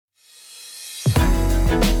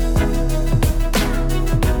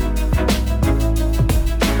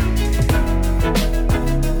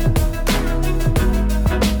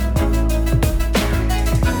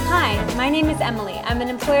Emily. I'm an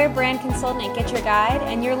employer brand consultant at Get Your Guide,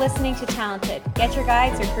 and you're listening to Talented, Get Your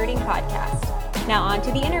Guide's recruiting podcast. Now on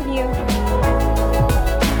to the interview.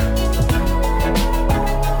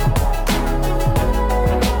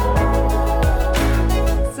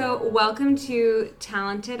 So welcome to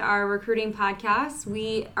Talented, our recruiting podcast.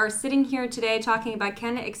 We are sitting here today talking about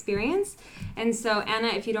candidate experience. And so Anna,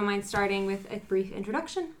 if you don't mind starting with a brief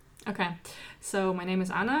introduction. Okay, so my name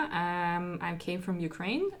is Anna. I came from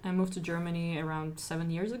Ukraine. I moved to Germany around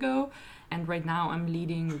 7 years ago, and right now I'm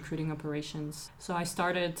leading recruiting operations. So I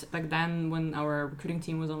started back then when our recruiting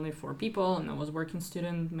team was only 4 people, and I was a working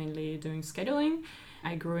student, mainly doing scheduling.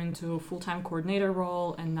 I grew into a full-time coordinator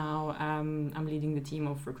role, and now I'm leading the team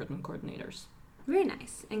of recruitment coordinators. Very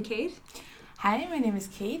nice. And Kate? Hi, my name is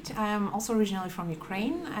Kate. I'm also originally from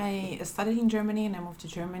Ukraine. I studied in Germany and I moved to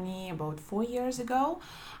Germany about 4 years ago.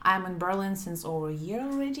 I'm in Berlin since over a year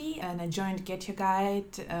already, and I joined Get Your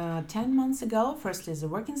Guide 10 months ago, first as a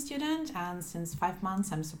working student, and since 5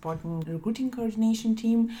 months I'm supporting the recruiting coordination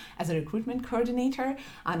team as a recruitment coordinator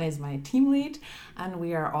and as my team lead, and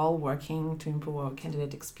we are all working to improve our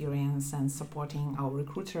candidate experience and supporting our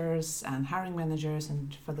recruiters and hiring managers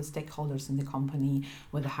and for the stakeholders in the company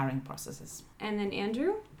with the hiring processes. And then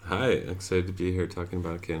Andrew? Hi, excited to be here talking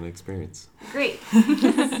about candidate experience. Great.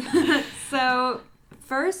 So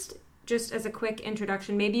first, just as a quick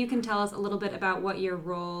introduction, maybe you can tell us a little bit about what your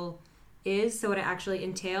role is, so what it actually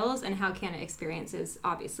entails, and how candidate experience is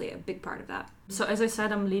obviously a big part of that. So as I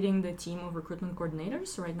said, I'm leading the team of recruitment coordinators.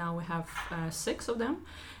 So right now we have 6 of them.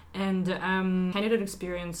 And candidate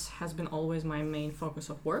experience has been always my main focus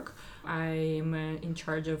of work. I'm in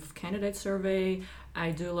charge of candidate survey.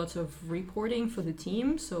 I do lots of reporting for the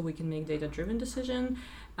team so we can make data-driven decisions.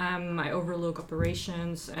 I overlook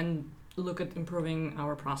operations and look at improving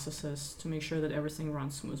our processes to make sure that everything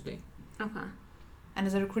runs smoothly. Okay. And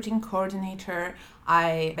as a recruiting coordinator,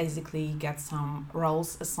 I basically get some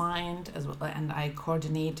roles assigned as well, and I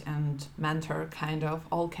coordinate and mentor kind of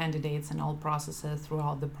all candidates and all processes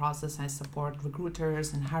throughout the process. I support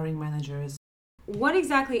recruiters and hiring managers. What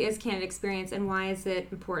exactly is candidate experience and why is it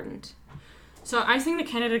important? So I think the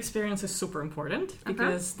candidate experience is super important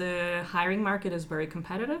because the hiring market is very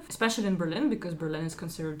competitive, especially in Berlin, because Berlin is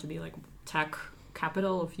considered to be like tech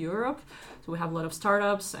capital of Europe. So we have a lot of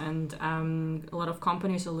startups and a lot of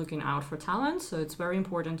companies are looking out for talent. So it's very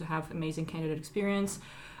important to have amazing candidate experience.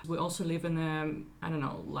 We also live in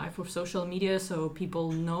a, life of social media. So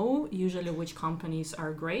people know usually which companies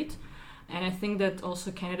are great. And I think that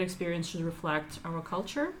also candidate experience should reflect our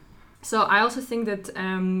culture. So I also think that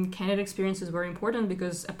candidate experience is very important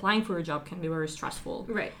because applying for a job can be very stressful.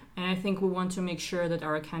 Right. And I think we want to make sure that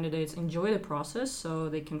our candidates enjoy the process so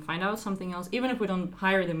they can find out something else. Even if we don't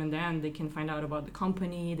hire them in the end, they can find out about the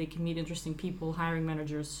company, they can meet interesting people, hiring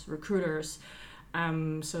managers, recruiters.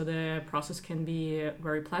 So the process can be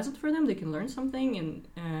very pleasant for them. They can learn something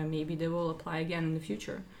and maybe they will apply again in the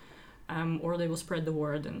future. Or they will spread the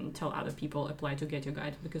word and tell other people apply to Get Your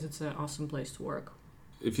Guide because it's an awesome place to work.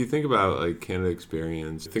 If you think about like candidate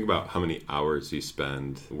experience, think about how many hours you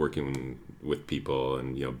spend working with people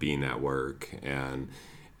and being at work. And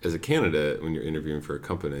as a candidate, when you're interviewing for a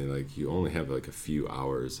company, like you only have like a few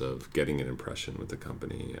hours of getting an impression with the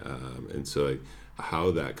company. And so like,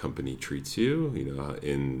 how that company treats you,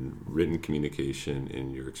 in written communication,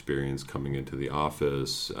 in your experience coming into the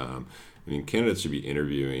office. Candidates should be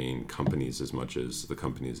interviewing companies as much as the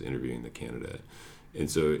company is interviewing the candidate. And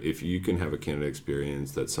so if you can have a candidate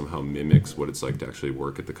experience that somehow mimics what it's like to actually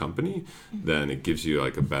work at the company, then it gives you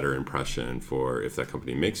like a better impression for if that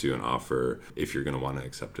company makes you an offer, if you're going to want to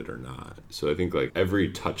accept it or not. So I think like every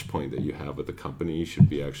touch point that you have with the company, you should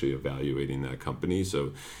be actually evaluating that company.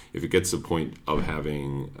 So if it gets to the point of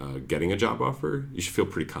getting a job offer, you should feel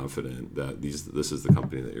pretty confident that this is the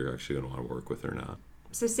company that you're actually going to want to work with or not.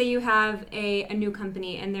 So say you have a new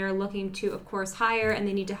company and they're looking to, of course, hire, and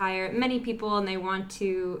they need to hire many people and they want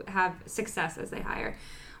to have success as they hire.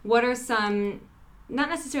 What are some, not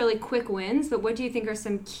necessarily quick wins, but what do you think are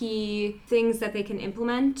some key things that they can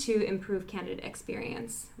implement to improve candidate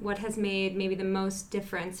experience? What has made maybe the most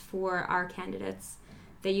difference for our candidates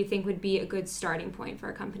that you think would be a good starting point for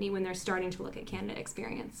a company when they're starting to look at candidate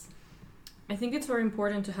experience? I think it's very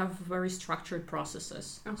important to have very structured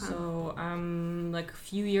processes. Okay. So like a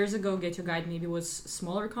few years ago, Get Your Guide maybe was a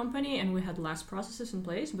smaller company and we had less processes in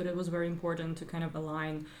place, but it was very important to kind of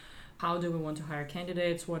align how do we want to hire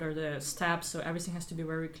candidates, what are the steps, so everything has to be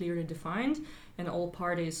very clearly defined and all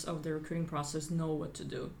parties of the recruiting process know what to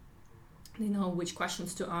do. They know which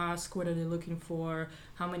questions to ask, what are they looking for,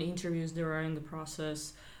 how many interviews there are in the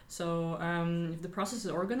process. So if the process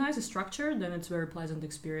is organized, is structured, then it's a very pleasant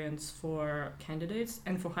experience for candidates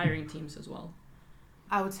and for hiring teams as well.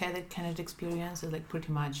 I would say that candidate experience is like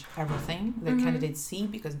pretty much everything that candidates see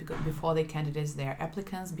because before they're candidates, they are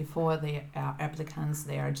applicants. Before they are applicants,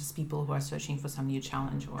 they are just people who are searching for some new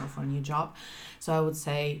challenge or for a new job. So I would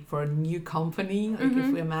say for a new company, like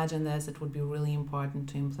if we imagine this, it would be really important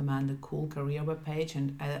to implement a cool career webpage.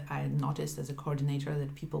 And I noticed as a coordinator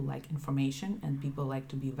that people like information and people like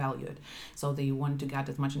to be valued. So they want to get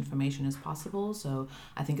as much information as possible. So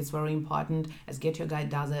I think it's very important, as Get Your Guide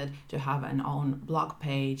does it, to have an own blog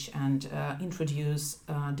page and introduce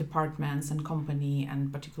departments and company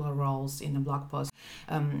and particular roles in a blog post,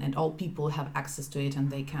 and all people have access to it, and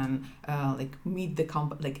they can meet the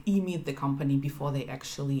meet the company before they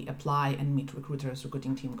actually apply and meet recruiters,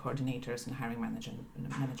 recruiting team coordinators, and hiring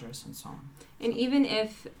managers and so on. And even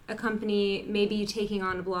if a company, maybe taking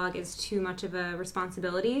on a blog is too much of a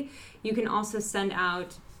responsibility, you can also send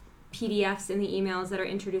out PDFs in the emails that are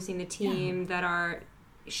introducing the team, that are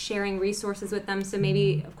sharing resources with them. So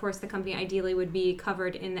maybe, of course, the company ideally would be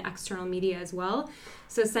covered in the external media as well.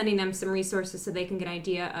 So sending them some resources so they can get an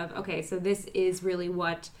idea of, okay, so this is really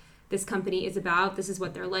what this company is about. This is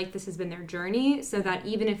what they're like. This has been their journey. So that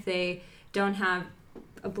even if they don't have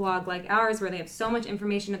a blog like ours where they have so much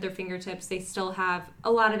information at their fingertips, they still have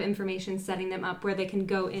a lot of information setting them up where they can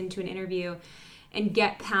go into an interview and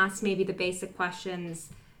get past maybe the basic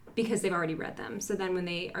questions because they've already read them. So then when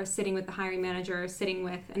they are sitting with the hiring manager, sitting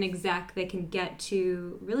with an exec, they can get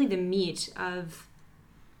to really the meat of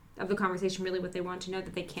the conversation, really what they want to know,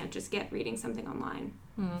 that they can't just get reading something online.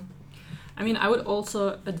 I mean, I would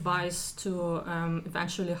also advise to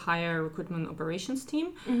eventually hire a recruitment operations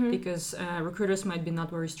team because recruiters might be not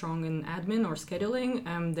very strong in admin or scheduling.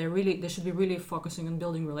 They should be really focusing on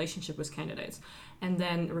building relationship with candidates. And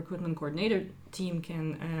then a recruitment coordinator team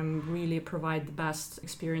can really provide the best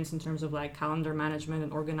experience in terms of like calendar management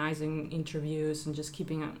and organizing interviews and just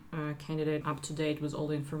keeping a candidate up to date with all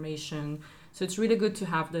the information. So it's really good to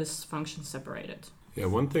have this function separated. Yeah,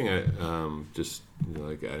 one thing I just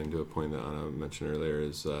like adding to a point that Anna mentioned earlier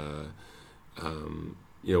is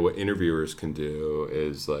what interviewers can do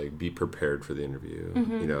is like be prepared for the interview,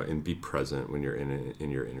 and be present when you're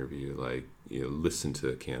in your interview. Like, listen to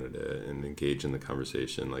the candidate and engage in the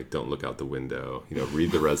conversation. Like, don't look out the window.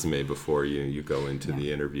 Read the resume before you go into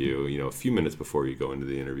the interview. A few minutes before you go into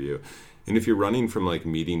the interview, and if you're running from like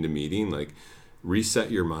meeting to meeting, like, reset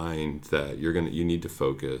your mind that you need to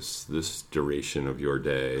focus this duration of your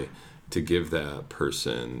day to give that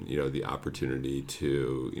person, the opportunity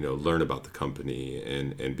to, learn about the company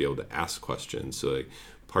and be able to ask questions. So like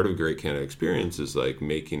part of a great candidate experience is like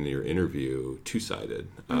making your interview two-sided.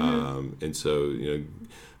 And so,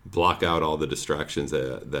 block out all the distractions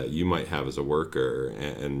that you might have as a worker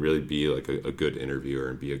and really be like a good interviewer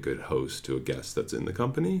and be a good host to a guest that's in the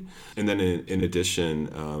company. And then in addition,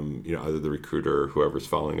 either the recruiter or whoever's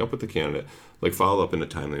following up with the candidate, like follow up in a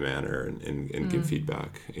timely manner and give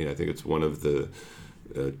feedback. I think it's one of the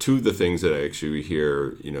two of the things that I actually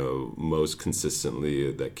hear, most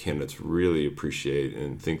consistently that candidates really appreciate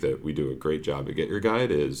and think that we do a great job at Get Your Guide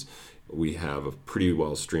is we have a pretty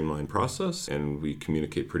well streamlined process and we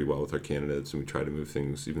communicate pretty well with our candidates, and we try to move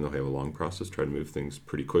things, even though we have a long process, try to move things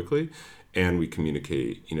pretty quickly. And we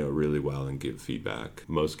communicate, really well and give feedback.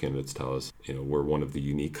 Most candidates tell us, we're one of the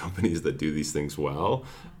unique companies that do these things well.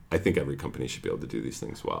 I think every company should be able to do these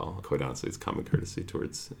things well. Quite honestly, it's common courtesy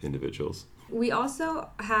towards individuals. We also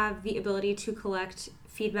have the ability to collect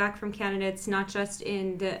feedback from candidates, not just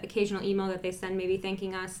in the occasional email that they send, maybe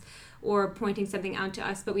thanking us or pointing something out to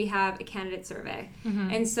us, but we have a candidate survey.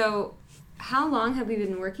 And so how long have we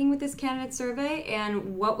been working with this candidate survey,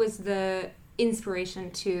 and what was the inspiration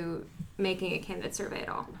to making a candidate survey at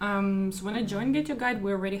all? So when I joined Get Your Guide,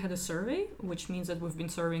 we already had a survey, which means that we've been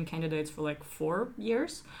surveying candidates for like 4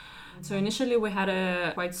 years. So initially we had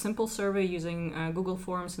a quite simple survey using Google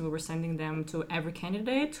Forms, and we were sending them to every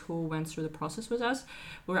candidate who went through the process with us.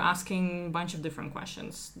 We were asking a bunch of different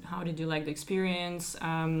questions. How did you like the experience?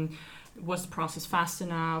 Was the process fast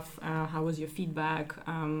enough? How was your feedback?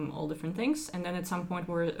 All different things. And then at some point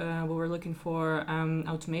we were looking for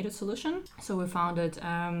automated solution. So we founded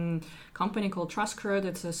a company called TrustCrud.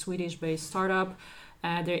 It's a Swedish-based startup.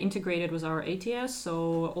 They're integrated with our ATS,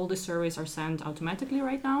 so all the surveys are sent automatically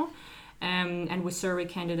right now. And we survey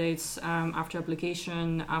candidates after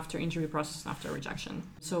application, after interview process, and after rejection.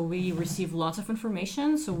 So we receive lots of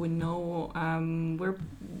information, so we know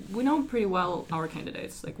we know pretty well our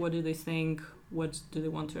candidates. Like, what do they think? What do they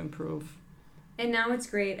want to improve? And now what's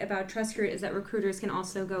great about TrustRecruit is that recruiters can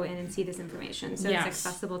also go in and see this information. So Yes. it's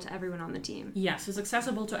accessible to everyone on the team. Yes, it's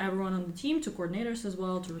accessible to everyone on the team, to coordinators as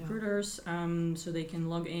well, to recruiters, so they can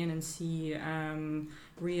log in and see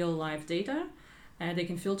real live data. They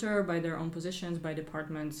can filter by their own positions, by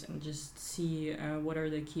departments, and just see what are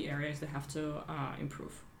the key areas they have to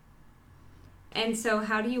improve. And so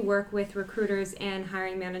how do you work with recruiters and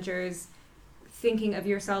hiring managers thinking of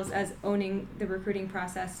yourselves as owning the recruiting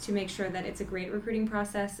process to make sure that it's a great recruiting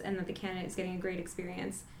process and that the candidate is getting a great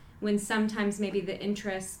experience, when sometimes maybe the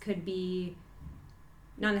interests could be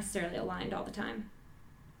not necessarily aligned all the time?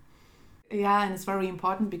 Yeah, and it's very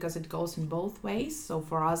important because it goes in both ways. So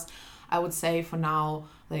for us, I would say for now,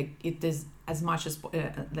 like it is as much as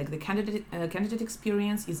like the candidate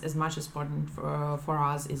experience is as much as important for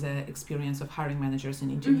us is the experience of hiring managers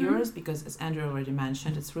and interviewers, because as Andrew already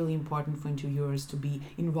mentioned, it's really important for interviewers to be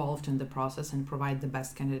involved in the process and provide the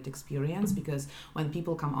best candidate experience, because when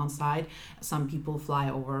people come on site, some people fly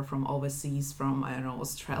over from overseas, from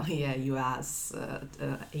Australia, US,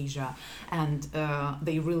 Asia, and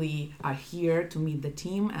they really are here to meet the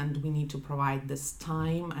team, and we need to provide this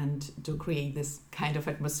time and to create this kind of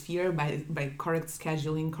atmosphere by correct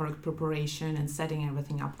scheduling, correct preparation, and setting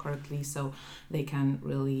everything up correctly so they can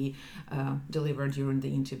really deliver during the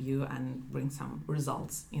interview and bring some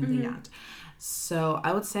results in the end. So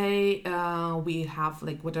I would say we have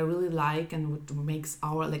like what I really like and what makes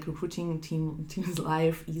our like recruiting team's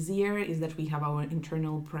life easier is that we have our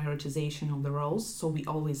internal prioritization of the roles. So we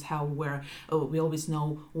always have we always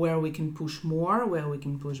know where we can push more, where we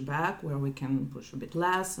can push back, where we can push a bit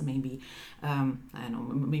less, maybe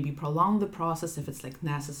maybe prolong the process if it's like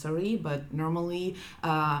necessary. But normally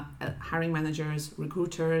hiring managers,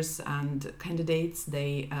 recruiters, and candidates,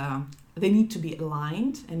 they need to be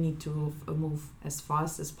aligned and need to move as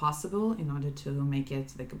fast as possible in order to make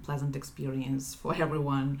it like a pleasant experience for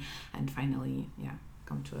everyone and finally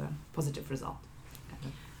come to a positive result.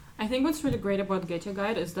 I think what's really great about Get Your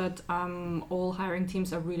Guide is that all hiring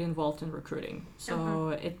teams are really involved in recruiting. So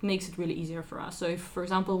it makes it really easier for us. So if, for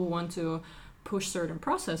example, we want to push certain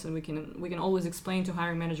process, and we can always explain to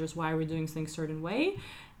hiring managers why we're doing things certain way.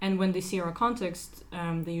 And when they see our context,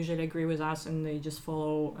 they usually agree with us and they just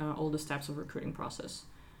follow all the steps of recruiting process.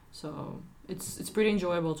 So it's pretty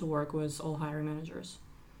enjoyable to work with all hiring managers.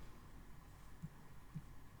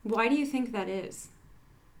 Why do you think that is?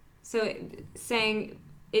 So saying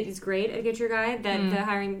it is great at Get Your Guide that the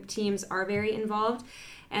hiring teams are very involved.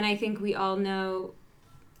 And I think we all know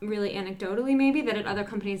really anecdotally maybe that at other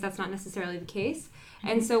companies that's not necessarily the case.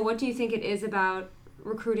 And so what do you think it is about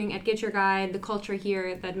recruiting at Get Your Guide, the culture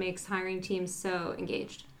here, that makes hiring teams so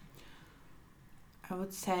engaged? I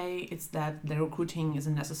would say it's that the recruiting is a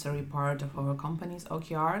necessary part of our company's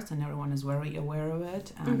OKRs and everyone is very aware of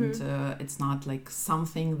it, and it's not like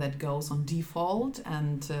something that goes on default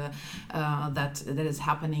and that is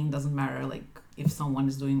happening, doesn't matter like if someone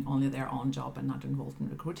is doing only their own job and not involved in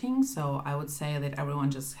recruiting. So I would say that everyone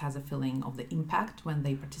just has a feeling of the impact when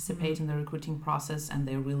they participate in the recruiting process, and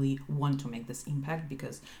they really want to make this impact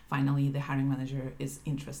because finally the hiring manager is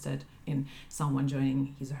interested in someone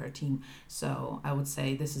joining his or her team. So I would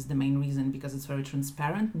say this is the main reason, because it's very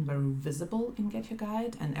transparent and very visible in Get Your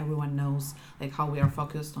Guide, and everyone knows like how we are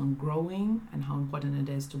focused on growing and how important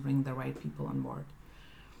it is to bring the right people on board.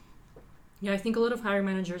 Yeah, I think a lot of hiring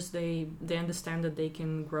managers, they understand that they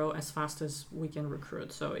can grow as fast as we can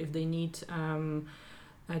recruit. So if they need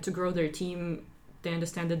to grow their team, they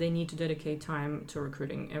understand that they need to dedicate time to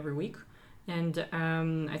recruiting every week. And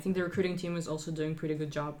I think the recruiting team is also doing a pretty good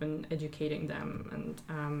job in educating them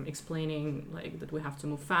and explaining like that we have to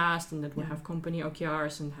move fast and that we have company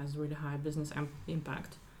OKRs and has really high business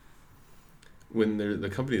impact. When the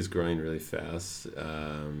company is growing really fast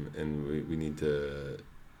and we need to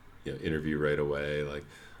interview right away, like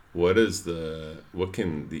what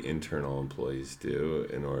can the internal employees do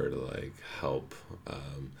in order to like help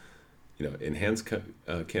enhance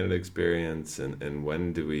candidate experience, and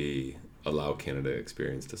when do we allow candidate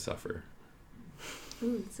experience to suffer?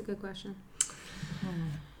 Ooh, that's a good question.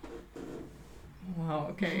 Wow,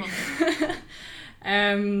 okay.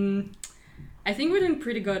 I think we're doing a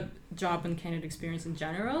pretty good job on candidate experience in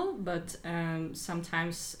general, but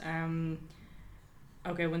sometimes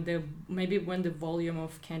when the volume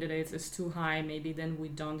of candidates is too high, maybe then we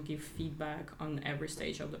don't give feedback on every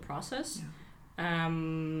stage of the process.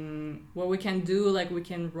 What we can do, like we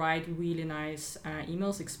can write really nice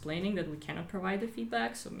emails explaining that we cannot provide the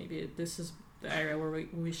feedback. So maybe this is the area where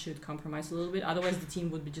we should compromise a little bit. Otherwise, the team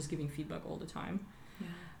would be just giving feedback all the time.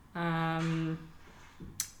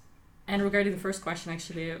 And regarding the first question,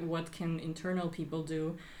 actually, what can internal people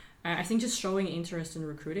do? I think just showing interest in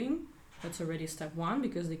recruiting, that's already step one,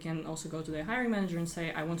 because they can also go to their hiring manager and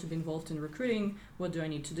say, I want to be involved in recruiting, what do I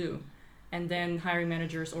need to do? And then hiring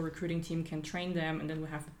managers or recruiting team can train them, and then we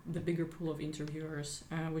have the bigger pool of interviewers,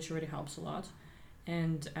 which already helps a lot,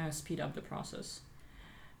 and speed up the process.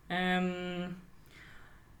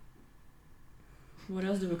 What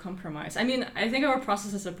else do we compromise? I mean, I think our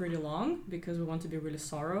processes are pretty long because we want to be really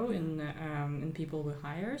thorough in people we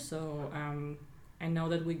hire. So I know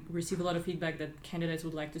that we receive a lot of feedback that candidates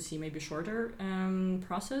would like to see maybe shorter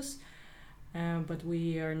process, but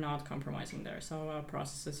we are not compromising there. So our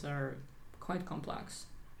processes are quite complex.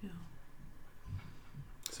 Yeah.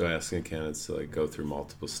 So asking candidates to like go through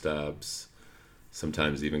multiple steps,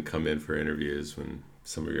 sometimes even come in for interviews when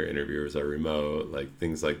some of your interviewers are remote, like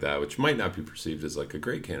things like that, which might not be perceived as like a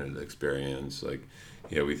great candidate experience. Like,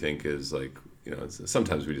 you know, we think is like, you know,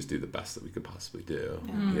 sometimes we just do the best that we could possibly do.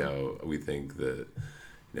 Yeah. You know, we think that,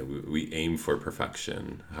 you know, we aim for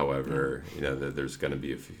perfection. However, you know, that there's going to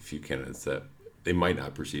be a few candidates that they might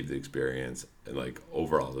not perceive the experience and like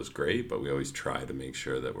overall is great, but we always try to make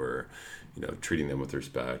sure that we're, you know, treating them with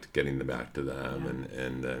respect, getting them back to them. Yeah.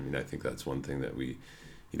 And I mean, I think that's one thing that we,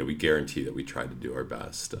 you know, we guarantee that we try to do our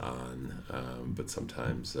best on, but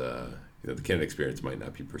sometimes, you know, the candidate experience might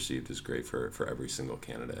not be perceived as great for every single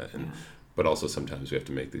candidate. And, but also sometimes we have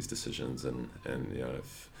to make these decisions and, you know,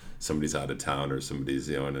 if somebody's out of town or somebody's,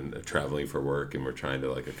 you know, and traveling for work and we're trying to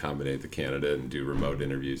like accommodate the candidate and do remote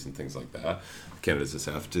interviews and things like that, candidates just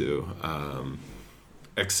have to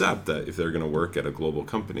accept that if they're going to work at a global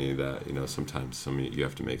company that, you know, sometimes you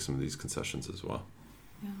have to make some of these concessions as well.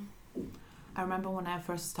 Yeah. I remember when I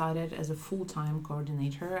first started as a full-time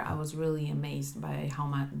coordinator, I was really amazed by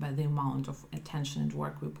by the amount of attention and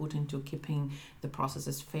work we put into keeping the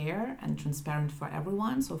processes fair and transparent for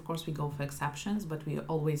everyone. So of course we go for exceptions, but we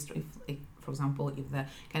always, for example, if the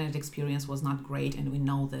candidate experience was not great and we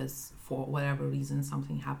know this for whatever reason,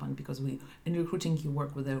 something happened, because in recruiting you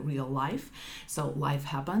work with a real life, so life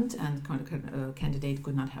happened and candidate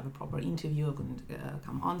could not have a proper interview, couldn't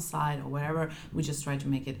come on site or whatever. We just try to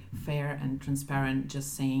make it fair and transparent,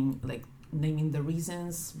 just saying, like, naming the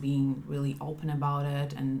reasons, being really open about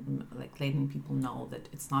it, and like letting people know that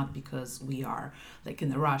it's not because we are like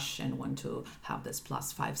in a rush and want to have this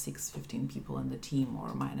plus 5, 6, 15 people in the team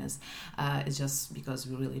or minus. It's just because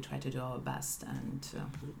we really try to do our best, and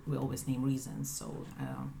we always name reasons. So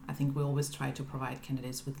I think we always try to provide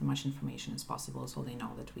candidates with as much information as possible, so they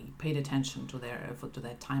know that we paid attention to their effort, to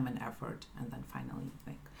their time and effort, and then finally,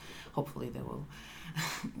 like, hopefully they will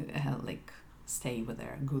like stay with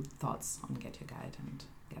their good thoughts on Get Your Guide and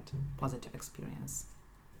get positive experience.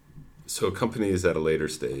 So companies at a later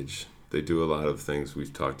stage, they do a lot of things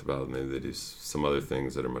we've talked about. Maybe they do some other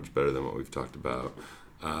things that are much better than what we've talked about.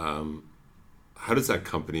 How does that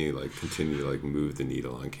company like continue to like move the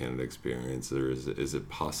needle on candidate experience, or is it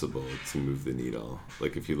possible to move the needle?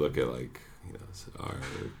 Like if you look at like, you know, our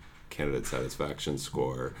candidate satisfaction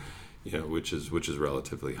score, you know, which is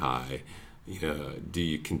relatively high. You know, do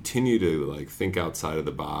you continue to like think outside of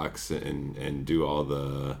the box and do all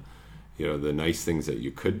the, you know, the nice things that you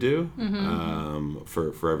could do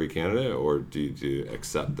for every candidate, or do you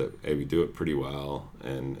accept that, hey, we do it pretty well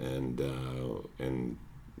and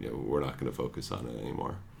you know, we're not going to focus on it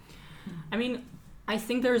anymore? I mean, I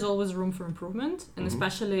think there's always room for improvement, and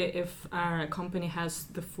especially if a company has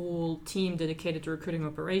the full team dedicated to recruiting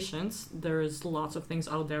operations, there's lots of things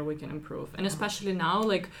out there we can improve. And especially now,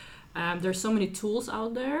 like, there's so many tools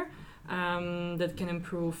out there that can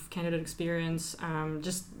improve candidate experience.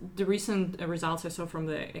 Just the recent results I saw from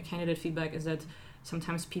the candidate feedback is that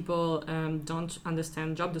sometimes people don't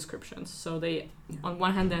understand job descriptions. So they, on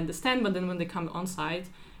one hand, they understand, but then when they come on site,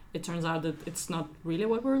 it turns out that it's not really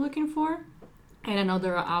what we're looking for. And I know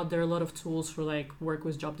there are out there a lot of tools for like work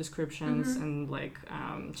with job descriptions and like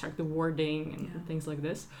check the wording and things like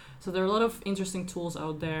this. So there are a lot of interesting tools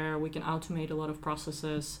out there. We can automate a lot of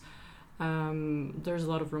processes. There's a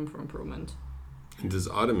lot of room for improvement. And does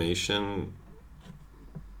automation,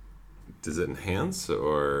 does it enhance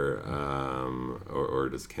or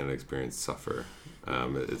does candidate experience suffer?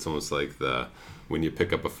 It's almost like when you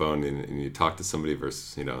pick up a phone and you talk to somebody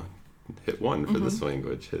versus, you know, hit 1 for this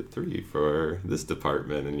language, hit 3 for this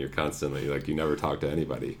department, and you're constantly like, you never talk to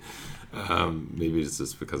anybody. Maybe it's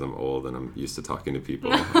just because I'm old and I'm used to talking to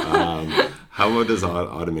people. How does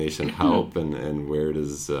automation help, and where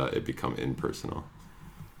does it become impersonal?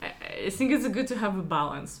 I think it's good to have a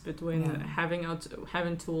balance between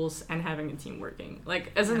having tools and having a team working.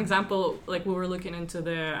 Like as an example, like we were looking into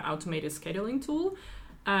the automated scheduling tool.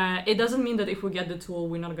 It doesn't mean that if we get the tool,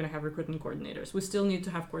 we're not going to have recruitment coordinators. We still need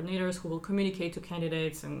to have coordinators who will communicate to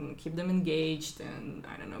candidates and keep them engaged and,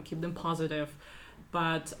 keep them positive.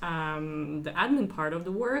 But the admin part of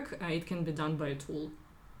the work, it can be done by a tool.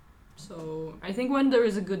 So I think when there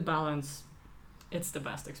is a good balance, it's the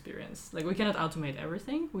best experience. Like, we cannot automate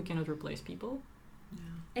everything. We cannot replace people.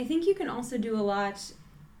 I think you can also do a lot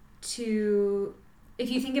to, if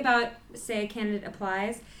you think about, say, a candidate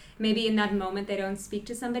applies, maybe in that moment they don't speak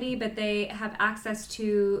to somebody, but they have access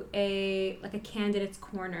to a candidate's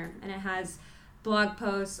corner, and it has blog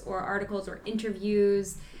posts or articles or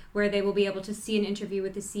interviews where they will be able to see an interview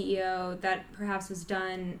with the CEO that perhaps was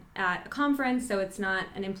done at a conference, so it's not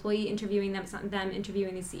an employee interviewing them, it's not them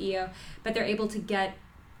interviewing the CEO, but they're able to get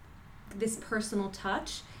this personal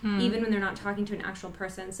touch even when they're not talking to an actual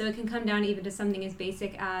person. So it can come down even to something as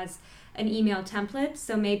basic as an email template.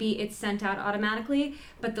 So maybe it's sent out automatically,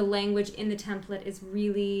 but the language in the template is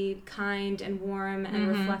really kind and warm and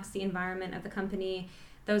reflects the environment of the company.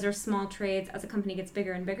 Those are small trades as a company gets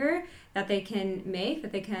bigger and bigger that they can make,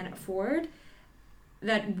 that they can afford,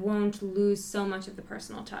 that won't lose so much of the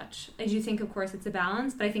personal touch. As you think, of course, it's a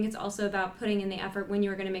balance, but I think it's also about putting in the effort when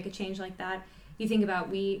you're going to make a change like that. You think about,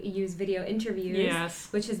 we use video interviews,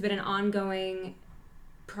 which has been an ongoing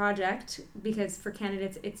project because for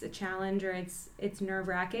candidates it's a challenge or it's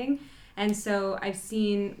nerve-wracking. And so I've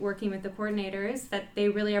seen, working with the coordinators, that they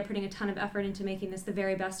really are putting a ton of effort into making this the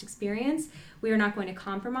very best experience. We are not going to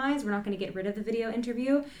compromise. We're not going to get rid of the video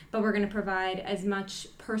interview, but we're going to provide as much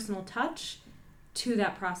personal touch to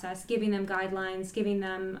that process, giving them guidelines, giving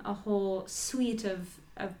them a whole suite of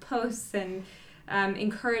posts and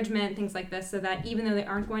encouragement, things like this, so that even though they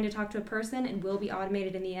aren't going to talk to a person, it will be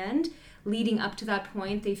automated in the end. Leading up to that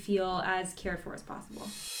point, they feel as cared for as possible.